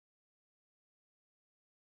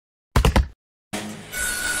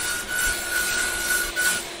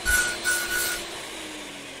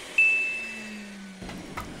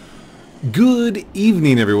Good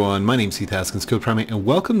evening, everyone. My name's Heath, Haskins, Code Primate, and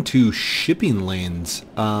welcome to Shipping Lanes.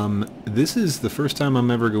 This is the first time I'm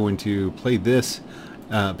ever going to play this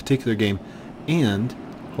particular game. And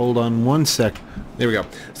hold on one sec. There we go.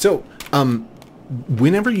 So,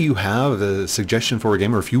 whenever you have a suggestion for a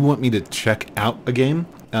game, or if you want me to check out a game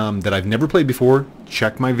that I've never played before,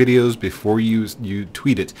 check my videos before you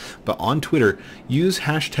tweet it. But on Twitter, use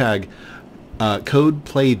hashtag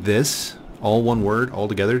CodePlayThis. All one word, all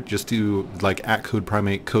together. Just do like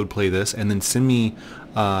 @CodePrimate, CodePlayThis, and then send me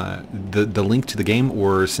the link to the game,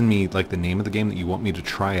 or send me like the name of the game that you want me to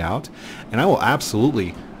try out, and I will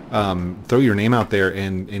absolutely throw your name out there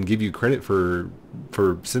and give you credit for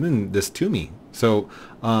sending this to me. So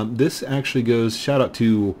this actually goes, shout out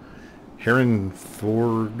to Heron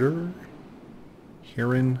Ford, at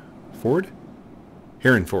Heron Ford.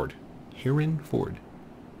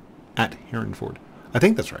 I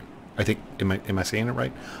think that's right. Am I saying it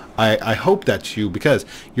right? I hope that's you, because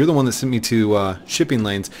you're the one that sent me to Shipping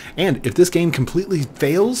Lanes. And if this game completely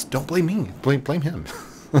fails, don't blame me. Blame him.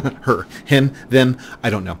 Her, him, them, I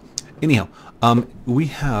don't know. Anyhow, we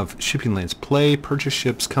have Shipping Lanes. Play, purchase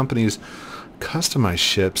ships, companies, customize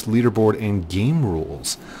ships, leaderboard, and game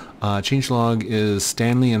rules. Changelog is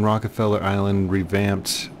Stanley and Rockefeller Island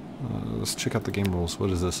revamped. Let's check out the game rules. What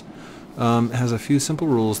is this? Has a few simple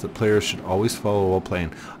rules that players should always follow while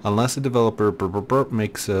playing, unless a developer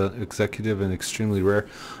makes executive and extremely rare,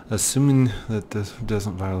 assuming that this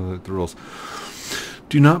doesn't violate the rules.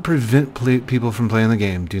 Do not prevent people from playing the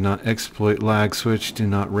game. Do not exploit lag switch. Do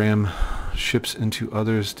not ram ships into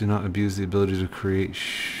others. Do not abuse the ability to create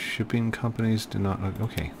shipping companies. Do not...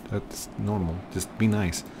 Okay, that's normal. Just be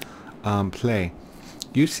nice. Play.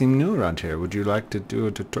 You seem new around here. Would you like to do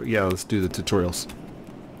a tutorial? Yeah, let's do the tutorials.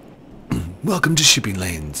 Welcome to Shipping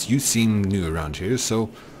Lanes. You seem new around here, so...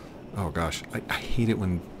 Oh gosh, I hate it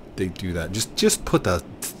when they do that. Just put the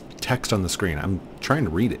text on the screen. I'm trying to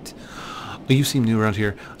read it. You seem new around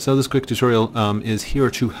here, so this quick tutorial is here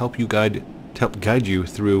to help guide you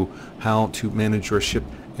through how to manage your ship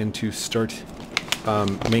and to start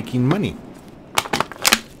making money.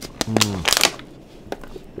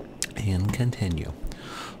 And continue.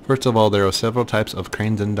 First of all, there are several types of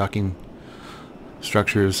cranes and docking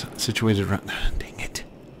structures situated around... Dang it.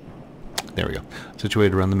 There we go.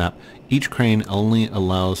 Situated around the map. Each crane only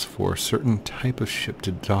allows for a certain type of ship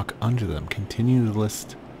to dock under them. Continue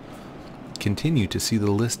to see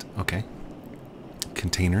the list. Okay.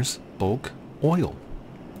 Containers, bulk, oil.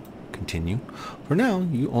 Continue. For now,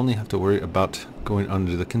 you only have to worry about going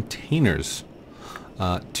under the containers.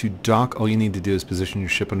 To dock, all you need to do is position your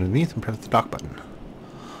ship underneath and press the dock button.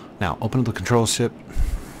 Now, open up the control ship.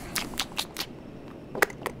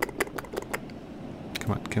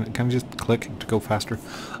 Come on, can I just click to go faster?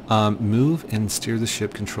 Move and steer the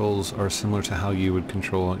ship. Controls are similar to how you would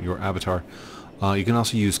control your avatar. You can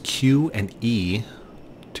also use Q and E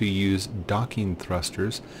to use docking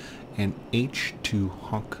thrusters, and H to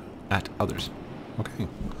honk at others. Okay.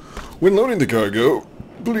 When loading the cargo,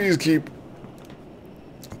 please keep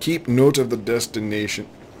note of the destination.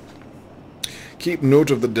 Keep note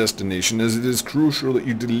of the destination, as it is crucial that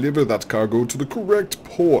you deliver that cargo to the correct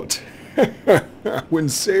port. When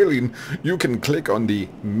sailing, you can click on the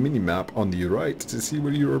mini-map on the right to see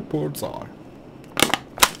where your ports are.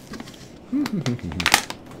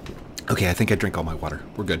 Okay, I think I drank all my water.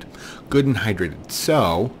 We're good. Good and hydrated.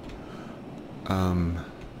 So, oh,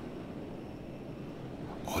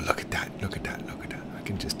 look at that. Look at that. Look at that. I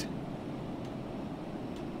can just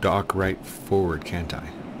dock right forward, can't I?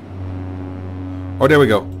 Oh, there we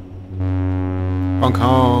go. Honk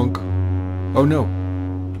honk. Oh no.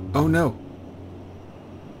 Oh no.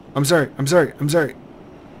 I'm sorry.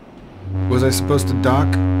 Was I supposed to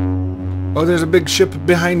dock? Oh, there's a big ship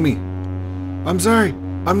behind me. I'm sorry.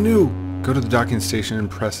 I'm new. Go to the docking station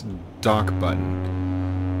and press dock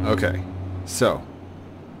button. Okay. So,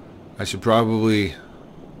 I should probably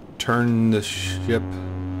turn the ship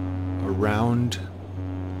around.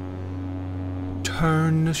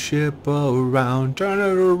 Turn the ship around. Turn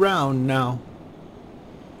it around now.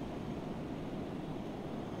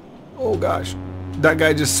 Oh gosh, that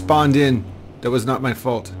guy just spawned in. That was not my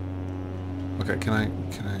fault. Okay, can I,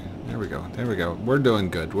 there we go. We're doing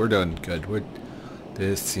good.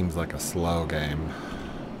 This seems like a slow game.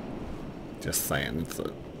 Just saying,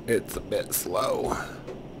 it's a bit slow.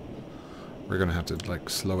 We're gonna have to like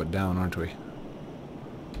slow it down, aren't we?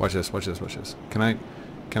 Watch this. Can I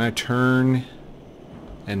turn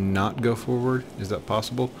and not go forward? Is that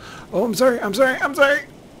possible? Oh, I'm sorry. I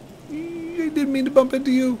didn't mean to bump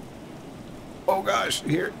into you. Oh gosh,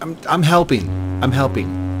 here I'm helping.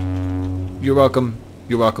 You're welcome.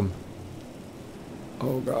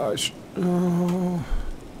 Oh gosh. Oh.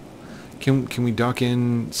 Can we dock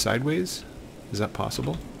in sideways? Is that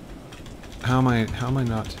possible? How am I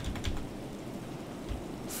not?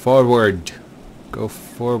 Forward. Go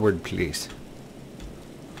forward, please.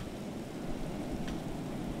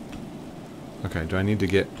 Okay, do I need to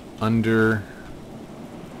get under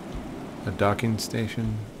a docking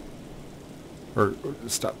station? Or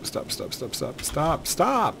stop. It's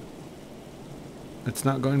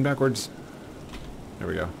not going backwards. There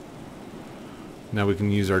we go. Now we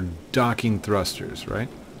can use our docking thrusters, right?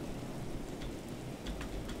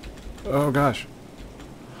 Oh gosh.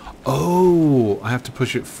 Oh, I have to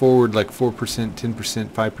push it forward like 4%, 10%,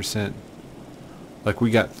 5%. Like we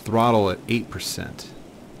got throttle at 8%.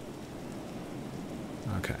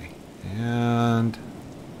 Okay. And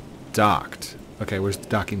docked. Okay, where's the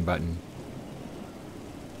docking button?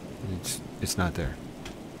 It's not there.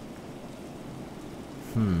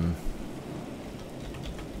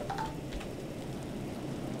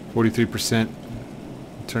 43%.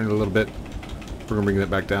 Turn it a little bit. We're gonna bring that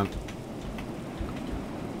back down.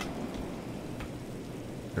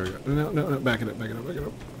 There we go. No, back it up. There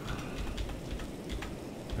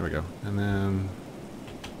we go. And then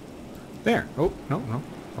there. Oh, no.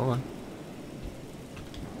 Hold on.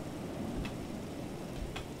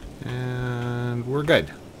 And we're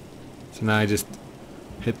good. So now I just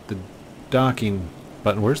hit the docking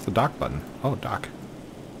button. Where's the dock button? Oh, dock.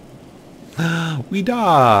 We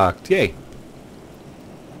docked! Yay!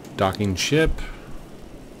 Docking ship.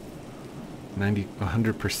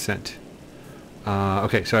 100%.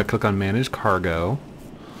 Okay, so I click on Manage Cargo.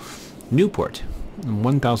 Newport.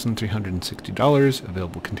 $1,360.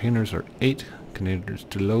 Available containers are 8. Containers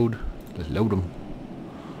to load. Let's load them.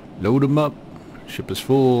 Load them up. Ship is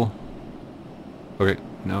full. Okay,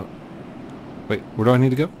 no. Wait, where do I need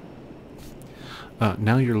to go?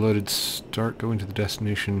 Now you're loaded. Start going to the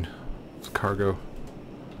destination. It's cargo.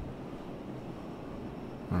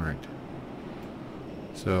 Alright.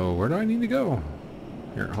 So, where do I need to go?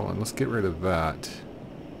 Here, hold on. Let's get rid of that.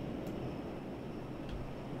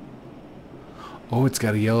 Oh, it's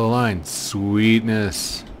got a yellow line.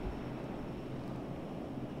 Sweetness.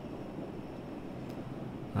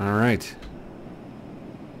 Alright.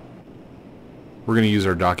 We're going to use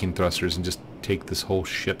our docking thrusters and just take this whole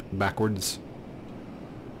ship backwards.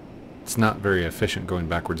 It's not very efficient going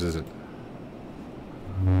backwards, is it?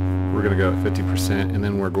 We're going to go at 50%, and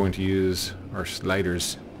then we're going to use our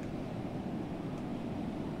sliders.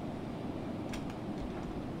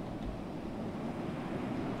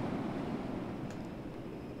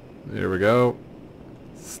 There we go.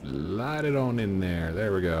 Slide it on in there.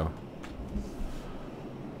 There we go.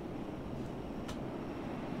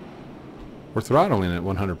 We're throttling at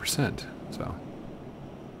 100%, so.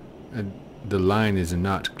 And the line is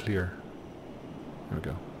not clear. There we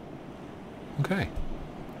go. Okay.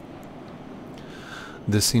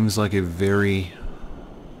 This seems like a very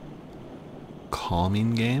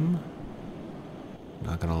calming game.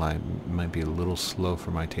 Not gonna lie, it might be a little slow for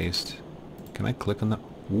my taste. Can I click on that?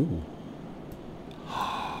 Ooh.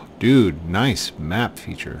 Dude, nice map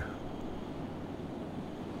feature.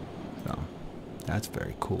 So, that's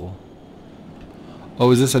very cool. Oh,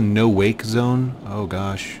 is this a no-wake zone? Oh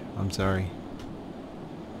gosh, I'm sorry.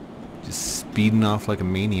 Just speeding off like a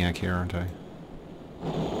maniac here, aren't I?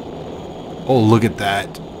 Oh, look at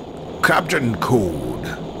that. Captain Code.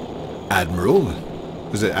 Admiral.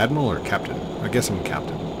 Is it Admiral or Captain? I guess I'm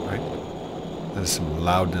Captain, right? There's some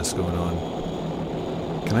loudness going on.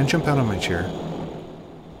 Can I jump out of my chair?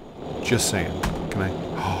 Just saying. Can I?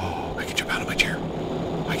 Oh, I can jump out of my chair.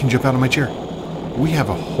 I can jump out of my chair. We have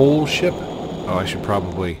a whole ship. Oh, I should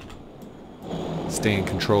probably stay in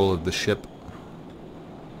control of the ship.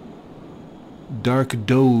 Dark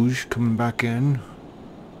Doge coming back in.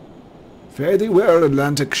 Fare thee well,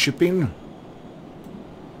 Atlantic shipping.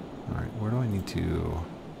 Alright, where do I need to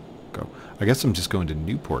go? I guess I'm just going to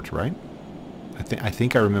Newport, right? I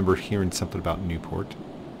think I remember hearing something about Newport.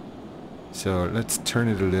 So let's turn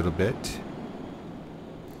it a little bit.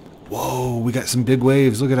 Whoa, we got some big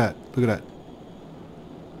waves. Look at that. Look at that.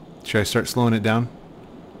 Should I start slowing it down?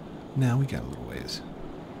 No, we got a little ways.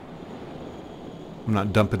 I'm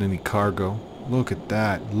not dumping any cargo. Look at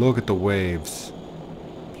that. Look at the waves.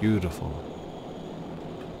 Beautiful.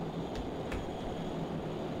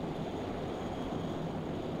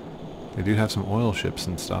 They do have some oil ships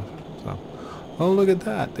and stuff. So, oh, look at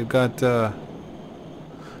that. They've got...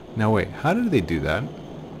 Now wait, how did they do that?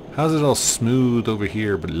 How's it all smooth over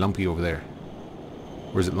here but lumpy over there?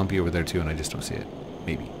 Or is it lumpy over there too and I just don't see it?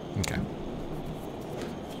 Maybe. Okay.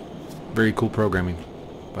 Very cool programming,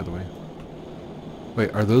 by the way.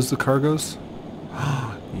 Wait, are those the cargoes?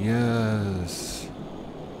 Yes.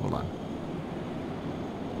 Hold on.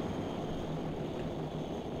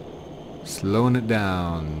 Slowing it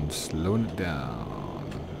down. Slowing it down.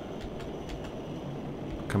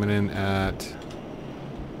 Coming in at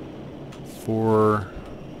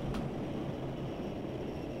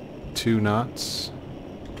 4.2 knots.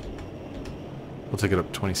 We'll take it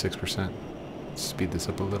up 26%. Speed this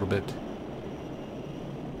up a little bit.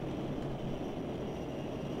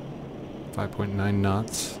 5.9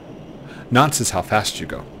 knots. Knots is how fast you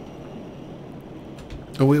go.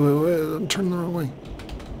 Oh, wait, I'm turning the wrong way.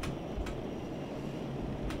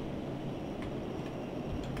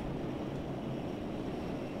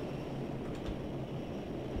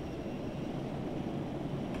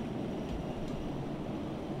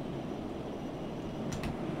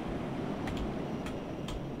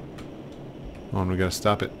 Oh, and we gotta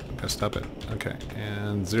stop it. Gotta stop it. Okay,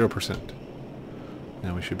 and 0%.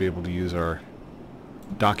 Now we should be able to use our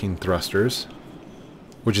docking thrusters,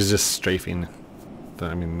 which is just strafing.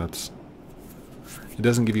 I mean, that's... It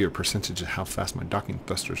doesn't give you a percentage of how fast my docking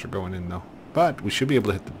thrusters are going in, though. But we should be able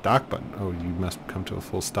to hit the dock button. Oh, you must come to a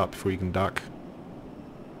full stop before you can dock.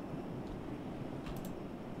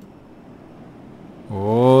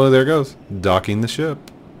 Oh, there it goes. Docking the ship.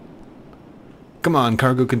 Come on,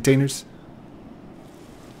 cargo containers.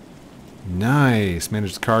 Nice.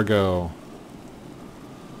 Manage the cargo.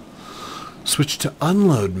 Switch to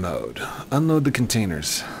unload mode. Unload the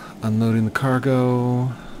containers. Unloading the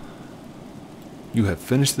cargo. You have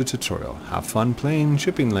finished the tutorial. Have fun playing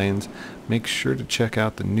shipping lanes. Make sure to check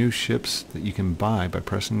out the new ships that you can buy by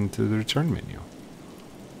pressing to the return menu.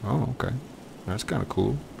 Oh, okay. That's kind of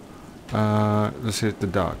cool. Let's hit the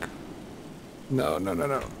dock. No.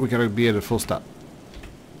 We gotta be at a full stop.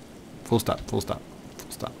 Full stop. Full stop.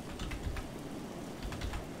 Full stop.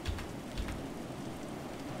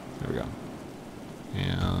 There we go.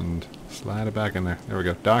 And slide it back in there. There we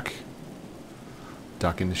go. Dock.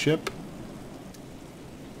 Docking the ship.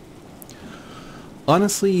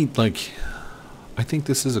 Honestly, like, I think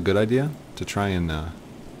this is a good idea to try and,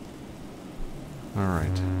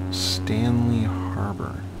 alright. Stanley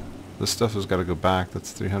Harbor. This stuff has got to go back.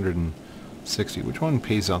 That's 360. Which one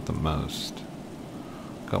pays out the most?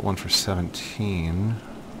 Got one for 17.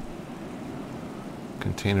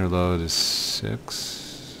 Container load is 6.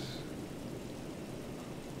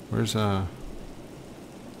 Where's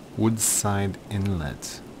Woodside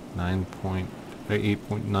Inlet?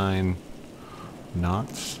 8.9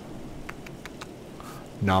 knots.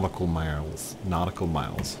 Nautical miles. Nautical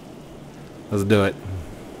miles. Let's do it.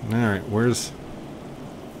 All right. Where's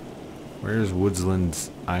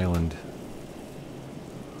Woodsland's Island?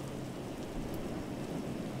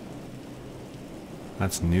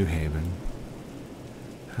 That's New Haven.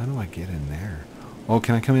 How do I get in there? Oh,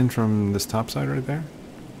 can I come in from this top side right there?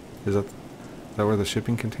 Is that where the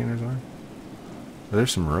shipping containers are?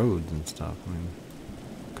 There's some roads and stuff. I mean,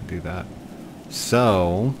 could do that.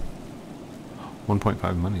 So,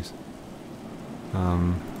 1.5 monies.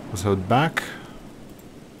 Let's head back.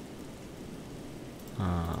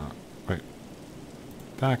 Right.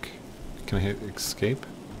 Back. Can I hit escape?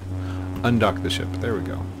 Undock the ship. There we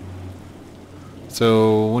go.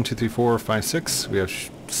 So, 1, 2, 3, 4, 5, 6. We have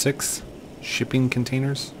 6 shipping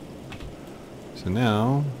containers. So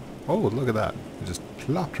now... Oh, look at that. It just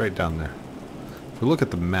plopped right down there. If we look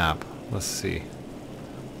at the map, let's see.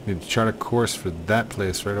 We need to chart a course for that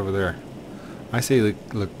place right over there. I say,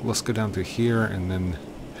 look, let's go down through here and then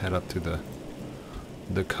head up to the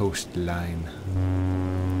coastline.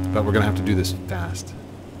 But we're going to have to do this fast.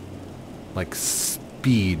 Like,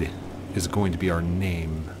 speed is going to be our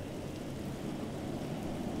name.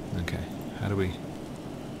 Okay, how do we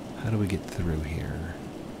get through here?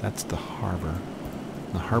 That's the harbor.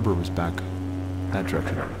 The harbor was back that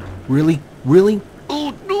direction. Really? Really?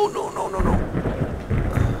 Oh, no.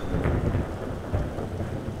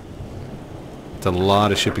 It's a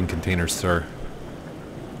lot of shipping containers, sir.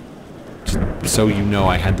 Just so you know,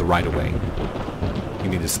 I had the right of way. You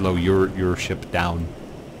need to slow your ship down.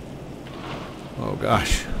 Oh,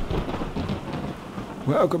 gosh.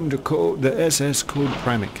 Welcome to the SS Code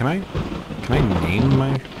Primate. Can I name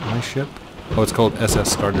my ship? Oh, it's called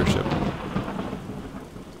SS Starter Ship.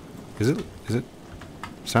 Is it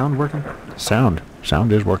sound working? Sound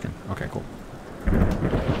is working. Okay, cool.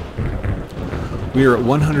 We are at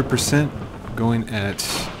 100%, going at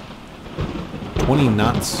 20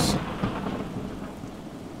 knots.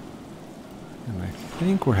 And I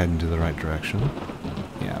think we're heading to the right direction.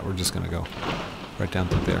 Yeah, we're just gonna go right down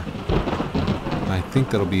through there. I think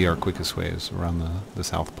that'll be our quickest way, is around the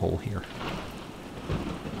South Pole here.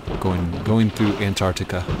 Going through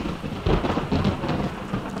Antarctica.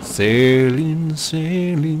 Sailing,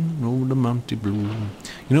 sailing over the Mounty Blue.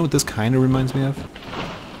 You know what this kind of reminds me of?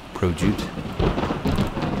 Projute.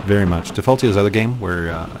 Very much. Defaultio's other game where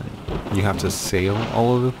you have to sail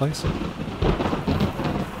all over the place.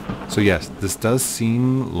 So yes, this does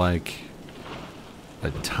seem like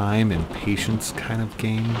a time and patience kind of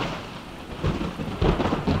game.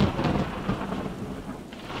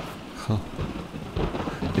 Huh.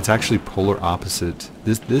 It's actually polar opposite.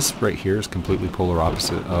 This right here is completely polar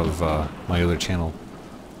opposite of my other channel,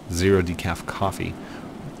 Zero Decaf Coffee.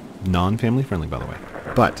 Non-family friendly, by the way.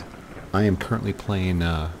 But I am currently playing,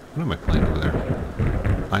 what am I playing over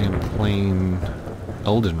there? I am playing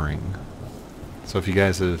Elden Ring. So if you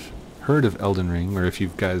guys have heard of Elden Ring, or if you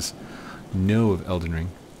guys know of Elden Ring,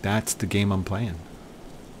 that's the game I'm playing.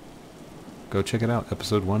 Go check it out.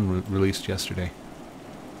 Episode 1 released yesterday.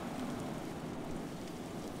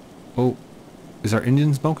 Oh, is our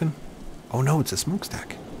engine smoking? Oh no, it's a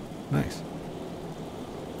smokestack. Nice.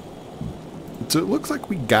 So it looks like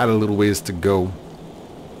we got a little ways to go.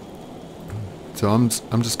 So I'm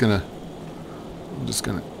just gonna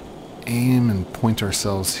aim and point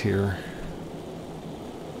ourselves here.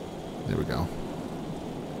 There we go.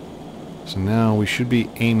 So now we should be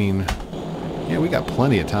aiming. Yeah, we got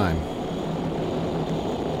plenty of time.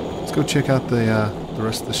 Let's go check out the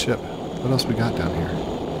rest of the ship. What else we got down here?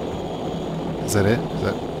 Is that it? Is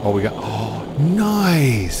that all we got? Oh,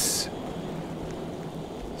 nice!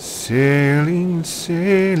 Sailing,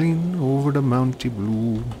 sailing over the Mounty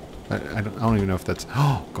Blue. I don't even know if that's...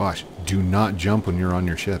 Oh, gosh. Do not jump when you're on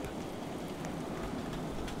your ship.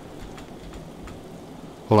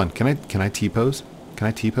 Hold on. Can I T-pose? Can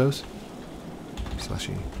I T-pose?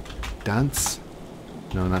 Slushy. Dance?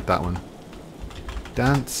 No, not that one.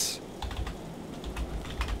 Dance.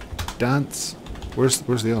 Dance. Where's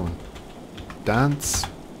the other one? Dance.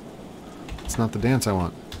 It's not the dance I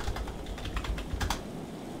want.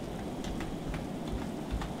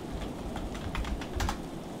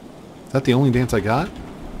 Is that the only dance I got?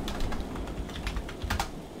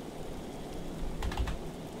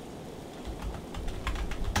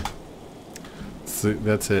 So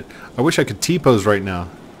that's it. I wish I could T-pose right now.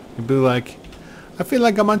 It'd be like, I feel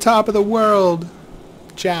like I'm on top of the world,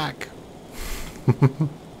 Jack.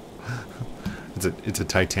 It's a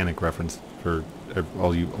Titanic reference for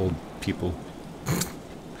all you old people.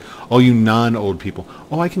 All you non-old people.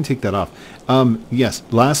 Oh, I can take that off. Yes,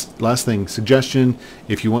 last thing. Suggestion,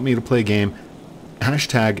 if you want me to play a game,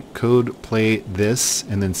 hashtag code play this,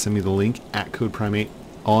 and then send me the link at CodePrime8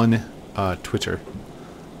 on Twitter.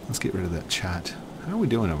 Let's get rid of that chat. How are we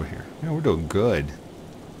doing over here? Yeah, we're doing good.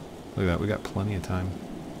 Look at that. We got plenty of time.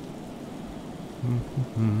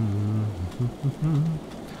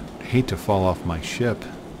 I'd hate to fall off my ship.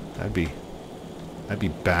 That'd be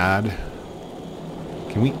bad.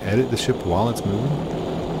 Can we edit the ship while it's moving?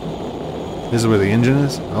 This is where the engine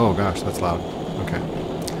is? Oh gosh, that's loud. Okay.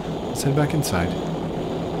 Let's head back inside.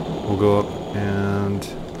 We'll go up and...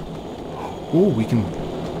 Oh, we can...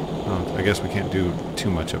 Oh, I guess we can't do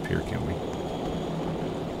too much up here, can we?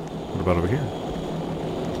 What about over here?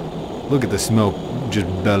 Look at the smoke just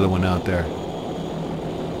bellowing out there.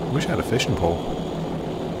 I wish I had a fishing pole.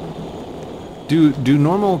 Do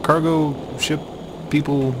normal cargo ship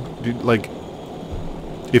people do, like,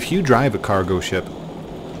 if you drive a cargo ship,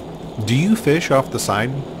 do you fish off the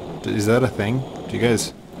side? Is that a thing? Do you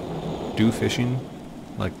guys do fishing?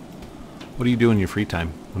 Like, what do you do in your free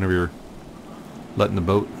time whenever you're letting the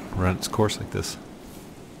boat run its course like this?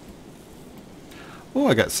 Oh,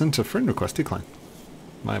 I got sent a friend request decline.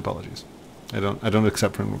 My apologies. I don't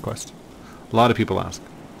accept friend requests. A lot of people ask.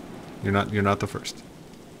 You're not the first.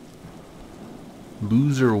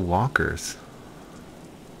 Loser walkers.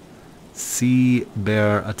 Sea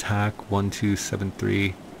Bear Attack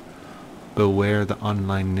 1273. Beware the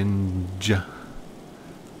online ninja.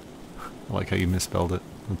 I like how you misspelled it.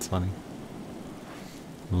 That's funny.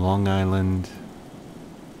 Long Island.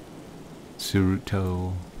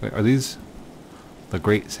 Suruto. Wait, are these the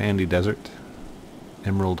Great Sandy Desert?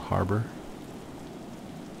 Emerald Harbor.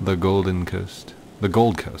 The Golden Coast. The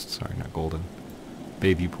Gold Coast, sorry, not Golden.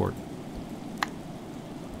 Bayview Port.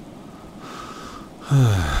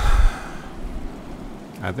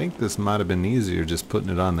 I think this might have been easier just putting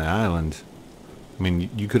it on the island. I mean,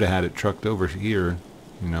 you could have had it trucked over here,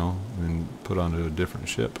 you know, and put onto a different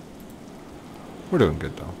ship. We're doing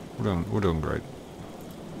good though. We're doing great.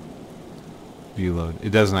 View load.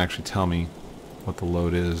 It doesn't actually tell me what the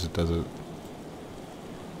load is. It does it.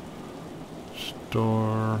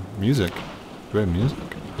 Store music. Do I have music?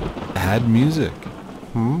 Add music.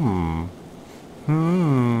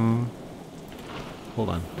 Hold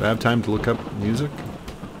on. Do I have time to look up music?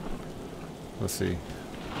 Let's see.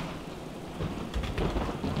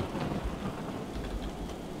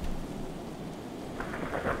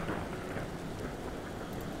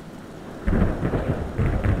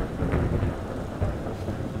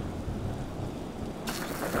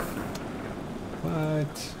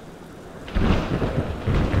 What?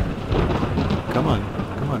 Come on,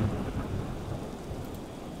 come on.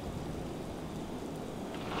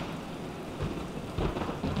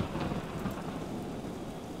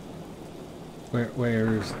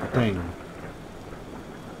 Where's the thing?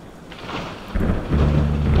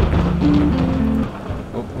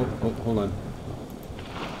 Oh, hold on.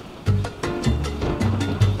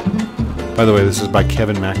 By the way, this is by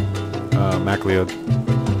Kevin MacLeod.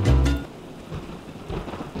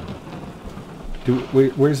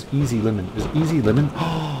 Where's Easy Lemon? Is Easy Lemon?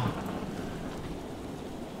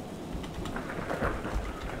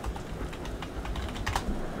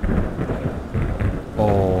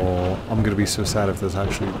 Oh, I'm gonna be so sad if this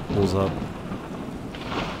actually pulls up.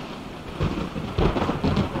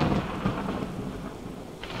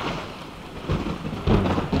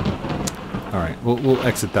 Alright, we'll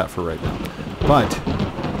exit that for right now. But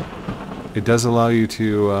it does allow you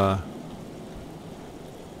to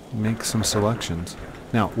make some selections.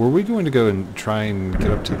 Now, were we going to go and try and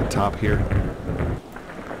get up to the top here?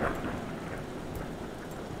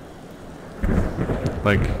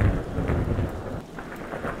 Like,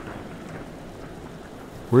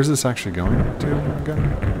 where's this actually going to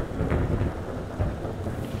again?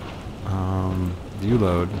 View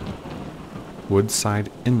load.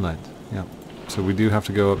 Woodside Inlet. Yep. So we do have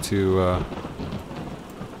to go up to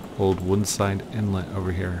old Woodside Inlet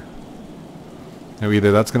over here. Now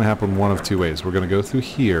either that's going to happen one of two ways. We're going to go through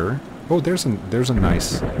here. Oh, there's a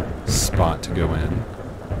nice spot to go in.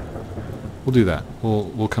 We'll do that.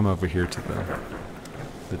 We'll come over here to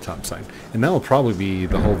the top side, and that will probably be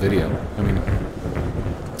the whole video. I mean,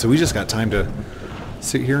 so we just got time to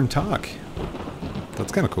sit here and talk.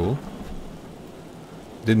 That's kind of cool.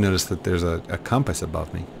 Did notice that there's a compass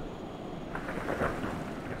above me.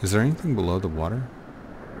 Is there anything below the water?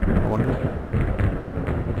 I wonder.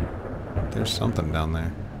 There's something down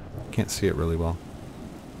there. Can't see it really well.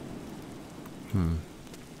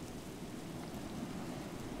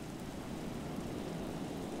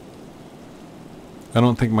 I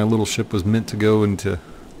don't think my little ship was meant to go into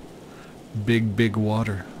big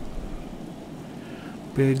water.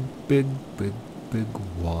 Big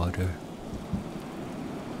water.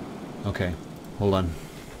 Okay, hold on.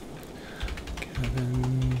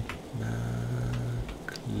 Kevin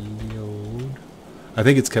MacLeod. I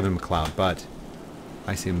think it's Kevin MacLeod, but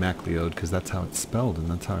I say MacLeod because that's how it's spelled and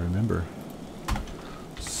that's how I remember.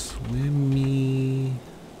 Swimmy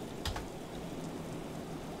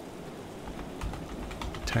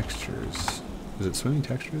textures. Is it swimmy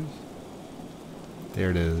textures? There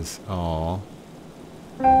it is. Aww.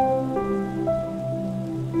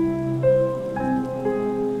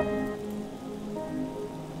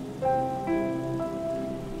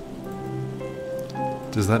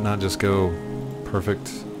 Does that not just go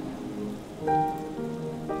perfect?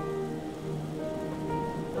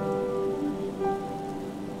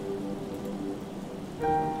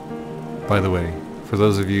 By the way, for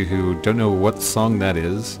those of you who don't know what song that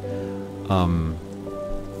is,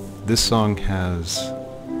 this song has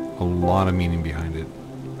a lot of meaning behind it.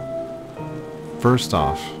 First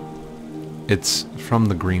off, it's from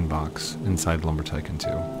the green box inside Lumber Tycoon 2.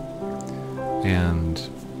 And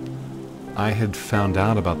I had found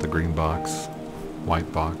out about the green box, white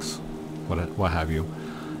box, what have you,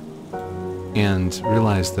 and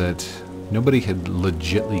realized that nobody had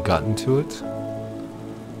legitly gotten to it,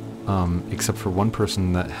 except for one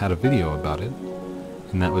person that had a video about it,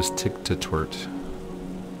 and that was Tick to Twert.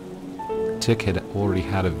 Tick had already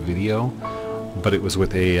had a video, but it was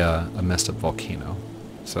with a messed up volcano.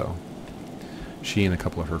 So she and a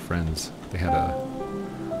couple of her friends, they had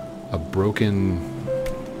a broken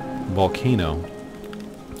volcano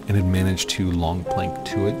and had managed to long plank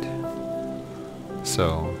to it.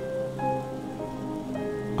 So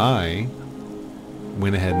I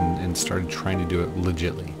went ahead and started trying to do it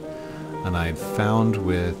legitly, and I found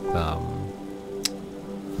with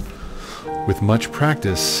much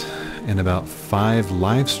practice and about 5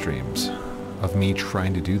 live streams of me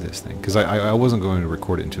trying to do this thing, because I wasn't going to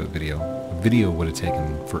record it into a video. A video would have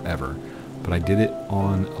taken forever, but I did it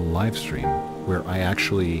on a live stream where I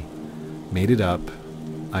actually made it up.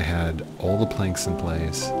 I had all the planks in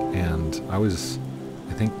place, and I was,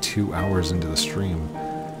 I think, 2 hours into the stream,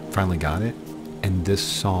 finally got it, and this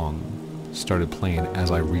song started playing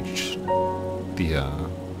as I reached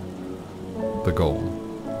the goal.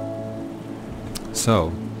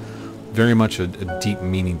 So very much a deep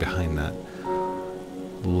meaning behind that.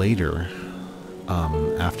 Later,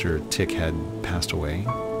 after Tick had passed away,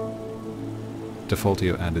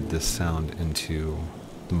 Defaultio added this sound into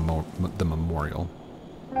the memorial.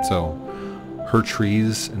 So her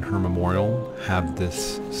trees and her memorial have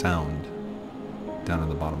this sound down in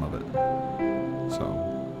the bottom of it. So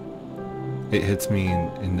it hits me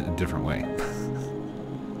in a different way.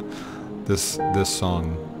 This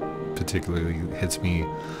song particularly hits me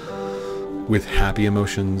with happy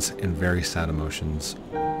emotions and very sad emotions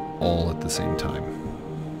all at the same time.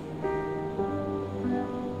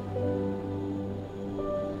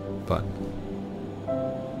 But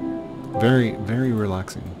very, very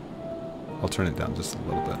relaxing. I'll turn it down just a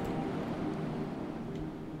little bit.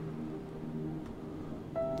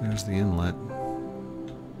 There's the inlet.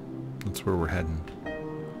 That's where we're heading.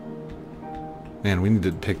 Man, we need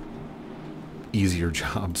to pick easier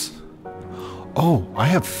jobs. Oh, I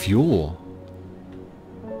have fuel.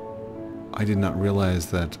 I did not realize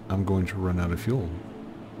that I'm going to run out of fuel.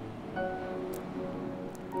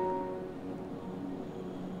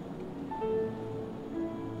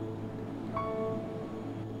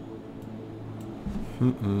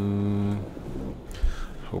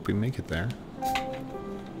 Hope we make it there.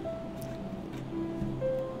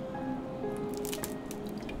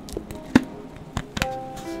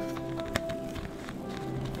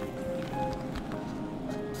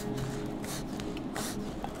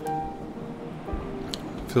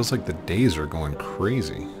 Feels like the days are going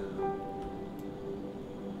crazy.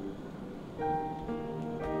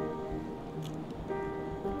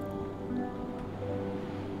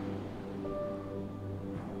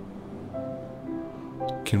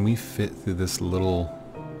 Can we fit through this little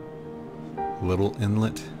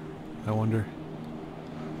inlet, I wonder?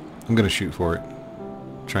 I'm gonna shoot for it.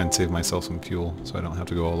 Try and save myself some fuel so I don't have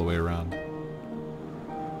to go all the way around.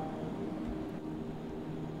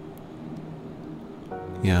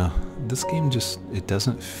 Yeah, this game just, it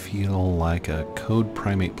doesn't feel like a Code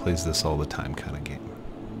Primate plays this all the time kind of game.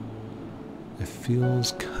 It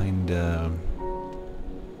feels kinda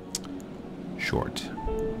short.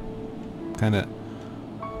 Kinda,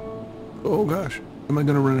 oh gosh, am I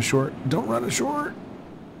gonna run a short? Don't run a short!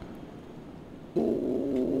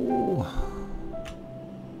 Oh.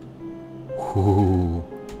 Ooh.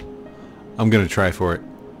 I'm gonna try for it.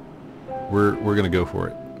 We're gonna go for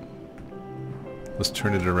it. Let's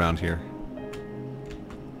turn it around here.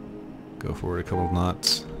 Go forward a couple of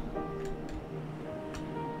knots.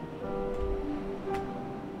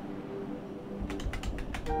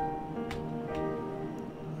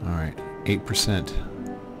 Alright, 8%.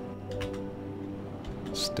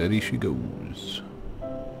 Steady she goes.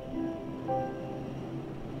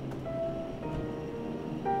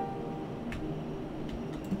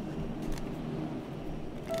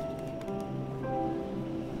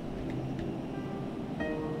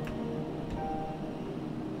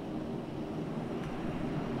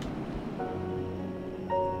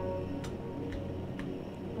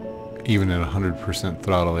 Even at 100%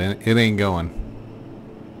 throttle, it ain't going.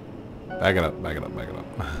 Back it up, back it up, back it up.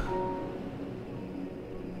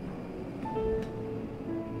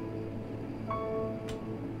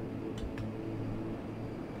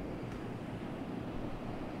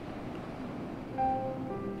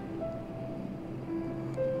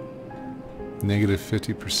 Negative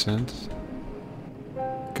 50%.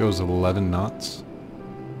 Goes 11 knots.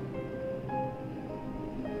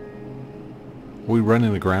 Are we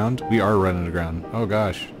running aground? We are running aground. Oh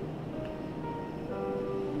gosh.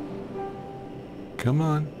 Come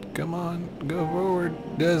on, come on, go forward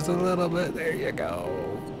just a little bit. There you go.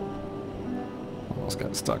 Almost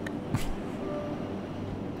got stuck.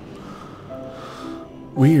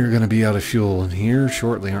 We are going to be out of fuel in here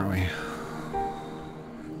shortly, aren't we?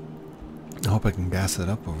 I hope I can gas it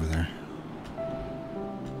up over there.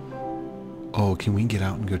 Oh, can we get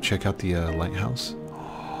out and go check out the lighthouse?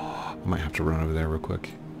 I might have to run over there real quick.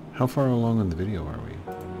 How far along in the video are we?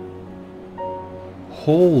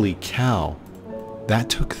 Holy cow. That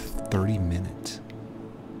took 30 minutes.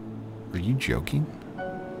 Are you joking?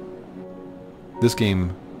 This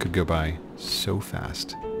game could go by so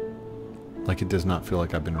fast. Like, it does not feel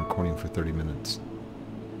like I've been recording for 30 minutes.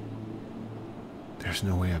 There's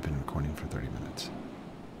no way I've been recording for 30 minutes.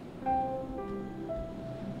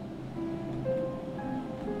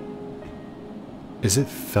 Is it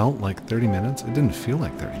felt like 30 minutes? It didn't feel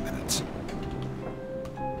like 30 minutes.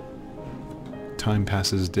 Time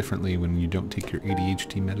passes differently when you don't take your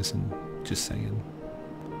ADHD medicine. Just saying.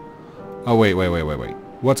 Oh, wait.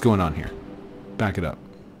 What's going on here? Back it up.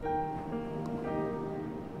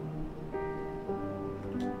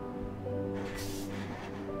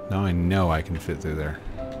 Now I know I can fit through there.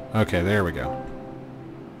 Okay, there we go.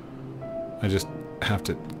 I just have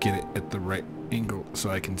to get it at the right angle so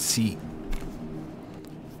I can see.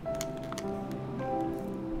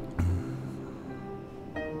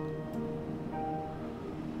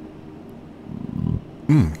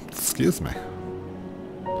 Excuse me.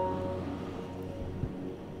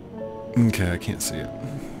 Okay, I can't see it.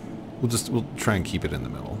 We'll try and keep it in the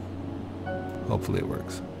middle. Hopefully it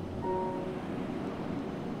works.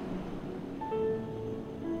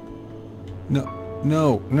 No,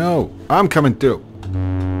 no, no! I'm coming through!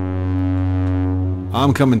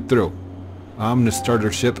 I'm coming through. I'm the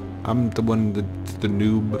starter ship. I'm the one, the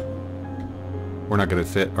noob. We're not gonna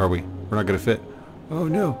fit, are we? We're not gonna fit. Oh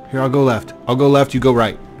no. Here, I'll go left. I'll go left, you go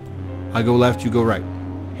right. I go left, you go right.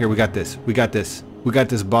 Here, we got this. We got this. We got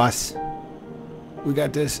this, boss. We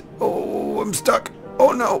got this. Oh, I'm stuck.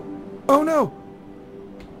 Oh no. Oh no.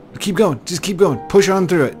 Keep going. Just keep going. Push on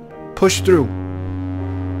through it. Push through.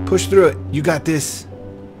 Push through it. You got this.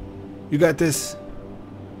 You got this.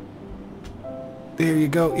 There you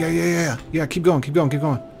go. Yeah, yeah, yeah. Yeah, keep going. Keep going. Keep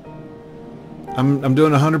going. I'm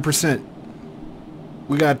doing 100%.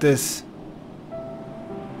 We got this.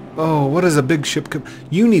 Oh, what is a big ship?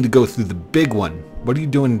 You need to go through the big one. What are you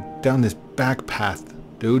doing down this back path,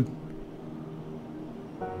 dude?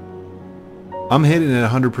 I'm hitting it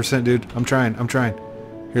 100%, dude. I'm trying. I'm trying.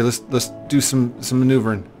 Here, let's do some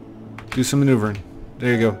maneuvering. Do some maneuvering.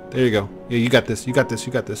 There you go. There you go. Yeah, you got this. You got this.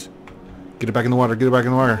 You got this. Get it back in the water. Get it back in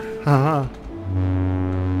the water. Ha ha.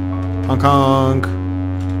 Honk honk.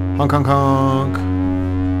 Honk honk honk.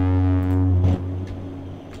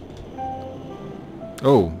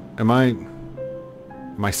 Oh, am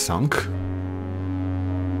I sunk?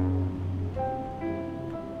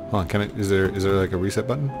 Hold on, can I, is there like a reset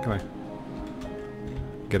button? Can I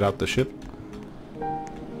get out the ship?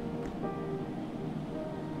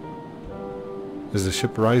 Is the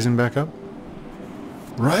ship rising back up?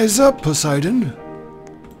 Rise up, Poseidon!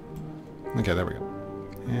 Okay, there we go.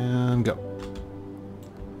 And go.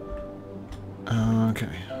 Okay.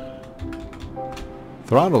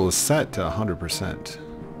 Throttle is set to 100%.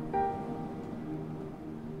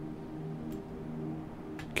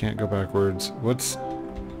 Can't go backwards. What's...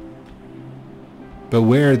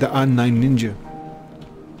 Beware the online ninja.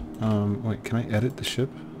 Wait, can I edit the ship?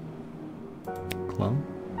 Clone?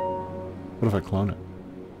 What if I clone it?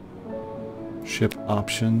 Ship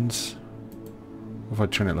options. What if I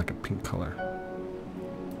turn it like a pink color?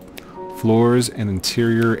 Floors and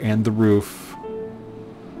interior and the roof.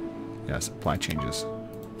 Yes, apply changes.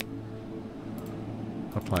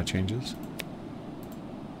 Apply changes.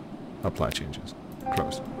 Apply changes.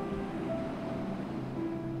 Close.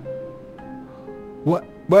 What?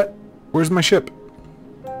 What? Where's my ship?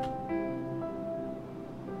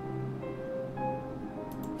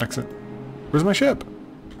 Exit. Where's my ship?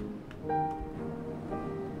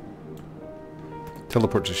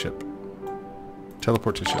 Teleport to ship.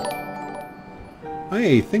 Teleport to ship.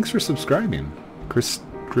 Hey, thanks for subscribing.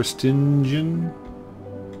 Christian?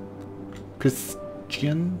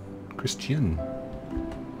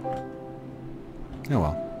 Oh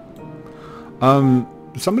well.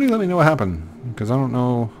 Somebody let me know what happened, because I don't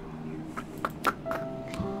know.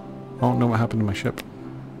 I don't know what happened to my ship.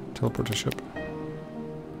 Teleport to ship.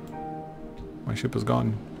 My ship is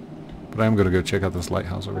gone. But I am going to go check out this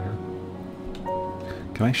lighthouse over here.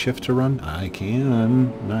 Can I shift to run? I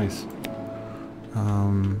can. Nice.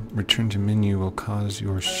 Return to menu will cause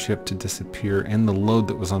your ship to disappear and the load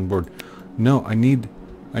that was on board. No, I need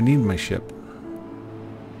my ship.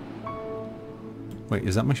 Wait,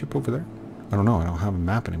 is that my ship over there? I don't know. I don't have a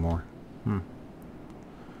map anymore. Can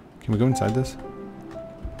we go inside this?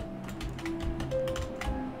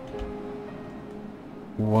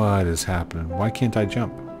 What is happening? Why can't I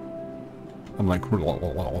jump? I'm like...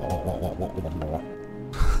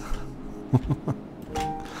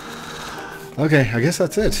 Okay, I guess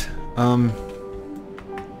that's it. I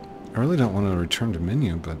really don't want to return to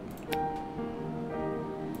menu, but...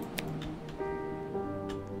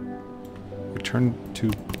 Return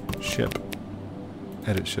to ship.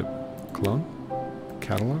 Edit ship. Clone?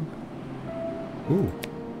 Catalog? Ooh.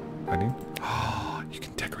 Hiding. Oh, you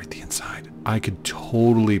can decorate the inside. I could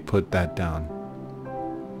totally put that down.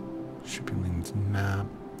 Shipping lanes map.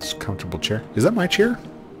 It's a comfortable chair. Is that my chair?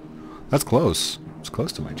 That's close. It's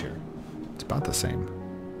close to my chair. It's about the same.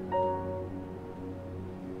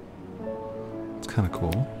 It's kind of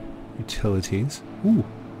cool. Utilities. Ooh.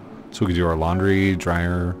 So we could do our laundry,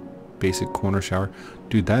 dryer, basic corner shower.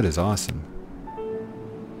 Dude, that is awesome.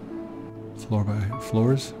 Floor by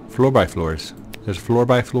floors? Floor by floors. There's floor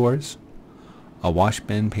by floors. A wash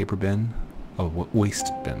bin, paper bin. Oh,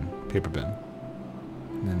 waste bin. Paper bin.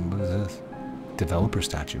 And then what is this? Developer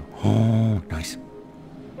statue. Oh, nice.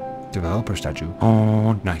 Developer statue.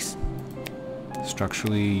 Oh, nice.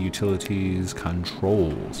 Structurally, utilities,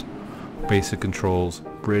 controls. Basic controls,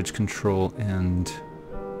 bridge control, and...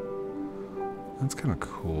 That's kind of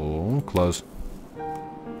cool. Close.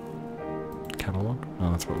 Catalog?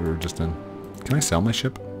 Oh, that's what we were just in. Can I sell my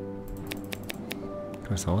ship?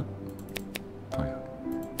 Can I sell it? Oh, yeah.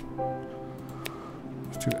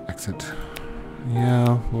 Let's do exit.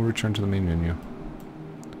 Yeah, we'll return to the main menu.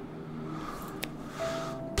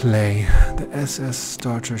 Play. The SS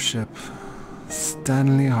starter ship.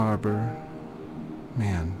 Stanley Harbor.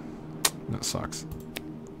 Man, that sucks.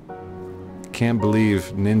 Can't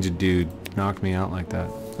believe Ninja Dude knocked me out like that.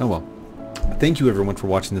 Oh well. Thank you everyone for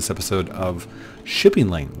watching this episode of Shipping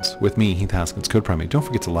Lanes with me, Heath Haskins, Code Primate. Don't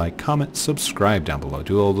forget to like, comment, subscribe down below.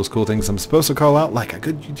 Do all those cool things I'm supposed to call out like a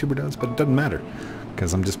good YouTuber does, but it doesn't matter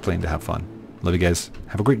because I'm just playing to have fun. Love you guys.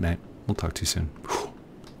 Have a great night. We'll talk to you soon.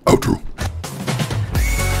 Outro.